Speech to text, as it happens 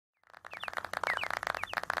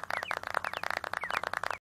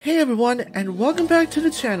Hey everyone, and welcome back to the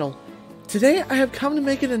channel. Today I have come to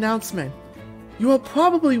make an announcement. You are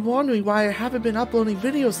probably wondering why I haven't been uploading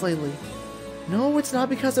videos lately. No, it's not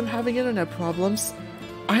because I'm having internet problems.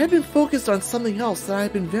 I have been focused on something else that I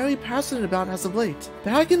have been very passionate about as of late.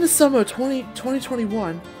 Back in the summer of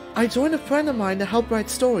 2021, I joined a friend of mine to help write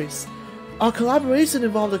stories. Our collaboration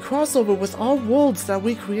involved a crossover with all worlds that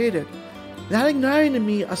we created. That ignited in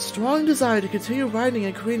me a strong desire to continue writing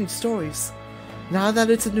and creating stories. Now that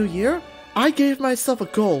it's a new year, I gave myself a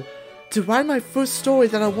goal to write my first story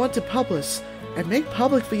that I want to publish and make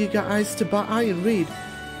public for you guys to buy and read,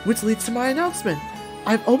 which leads to my announcement.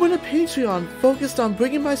 I've opened a Patreon focused on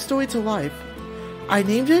bringing my story to life. I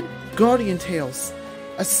named it Guardian Tales,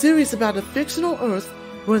 a series about a fictional Earth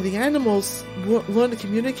where the animals learn to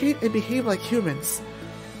communicate and behave like humans.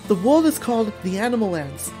 The world is called the Animal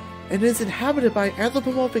Lands, and is inhabited by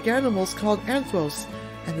anthropomorphic animals called Anthros,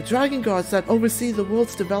 and the Dragon Guards that oversee the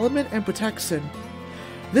world's development and protection.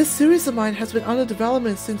 This series of mine has been under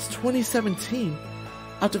development since 2017.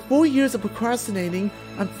 After 4 years of procrastinating,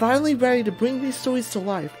 I'm finally ready to bring these stories to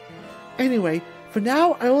life. Anyway, for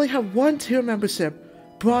now I only have one tier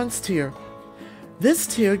membership, Bronze Tier. This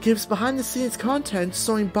tier gives behind-the-scenes content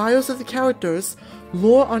showing bios of the characters,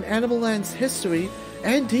 lore on Animal Land's history,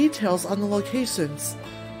 and details on the locations.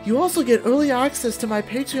 You also get early access to my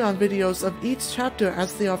Patreon videos of each chapter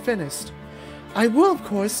as they are finished. I will, of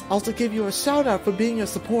course, also give you a shout out for being a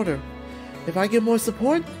supporter. If I get more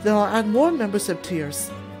support, then I'll add more membership tiers.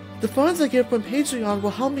 The funds I get from Patreon will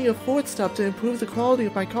help me afford stuff to improve the quality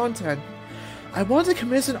of my content. I want to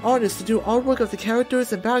commission artists to do artwork of the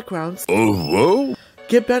characters and backgrounds,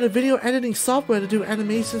 get better video editing software to do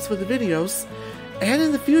animations for the videos, and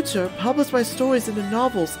in the future, publish my stories into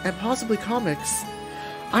novels and possibly comics.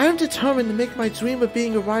 I am determined to make my dream of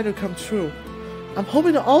being a writer come true. I'm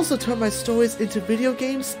hoping to also turn my stories into video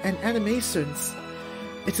games and animations.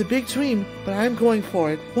 It's a big dream, but I am going for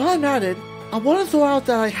it. While I'm at it, I want to throw out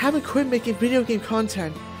that I haven't quit making video game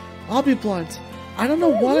content. I'll be blunt. I don't know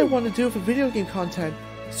what I want to do for video game content,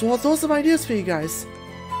 so I'll throw some ideas for you guys.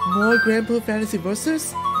 More Granblue Fantasy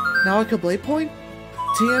Versus? Nautical Blade Point?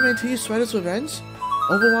 TMNT Shredder's Revenge?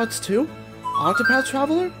 Overwatch 2? Octopath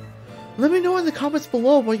Traveler? Let me know in the comments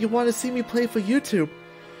below what you want to see me play for YouTube.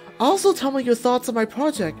 Also tell me your thoughts on my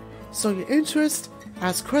project, show your interest,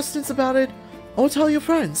 ask questions about it, or tell your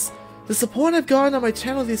friends. The support I've gotten on my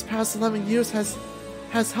channel these past 11 years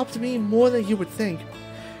has helped me more than you would think.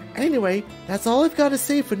 Anyway, that's all I've got to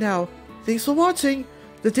say for now. Thanks for watching!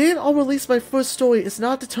 The date I'll release my first story is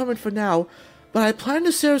not determined for now, but I plan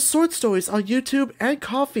to share short stories on YouTube and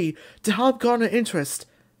Ko-fi to help garner interest.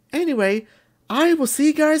 Anyway, I will see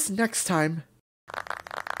you guys next time.